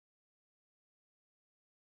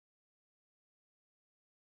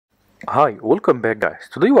Hi, welcome back guys.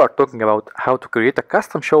 Today we are talking about how to create a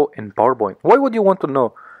custom show in PowerPoint. Why would you want to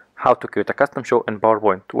know how to create a custom show in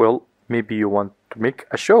PowerPoint? Well, maybe you want to make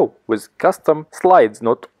a show with custom slides,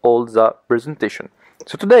 not all the presentation.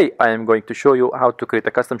 So today I am going to show you how to create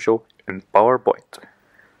a custom show in PowerPoint.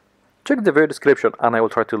 Check the video description and I will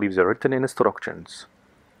try to leave the written instructions.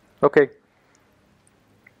 Okay,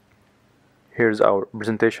 here's our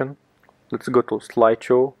presentation. Let's go to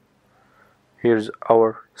slideshow. Here's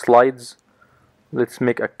our slides. Let's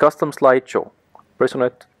make a custom slideshow. Press on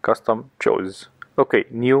it, custom shows. Okay,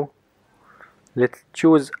 new. Let's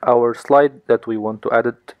choose our slide that we want to add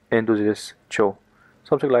it into this show.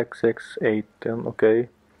 Something like 6, 8, 10, okay.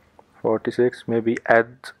 46, maybe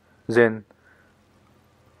add, then.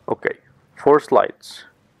 Okay, 4 slides.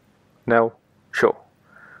 Now show.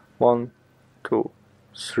 1, 2,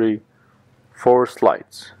 3, 4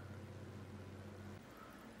 slides.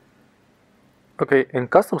 Okay, in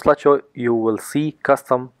custom slideshow you will see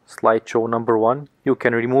custom slideshow number 1. You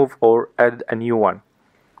can remove or add a new one.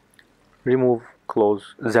 Remove,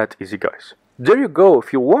 close, that easy guys. There you go.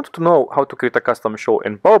 If you want to know how to create a custom show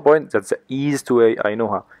in PowerPoint, that's the easiest way I know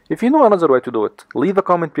how. If you know another way to do it, leave a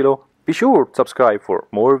comment below. Be sure to subscribe for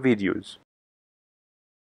more videos.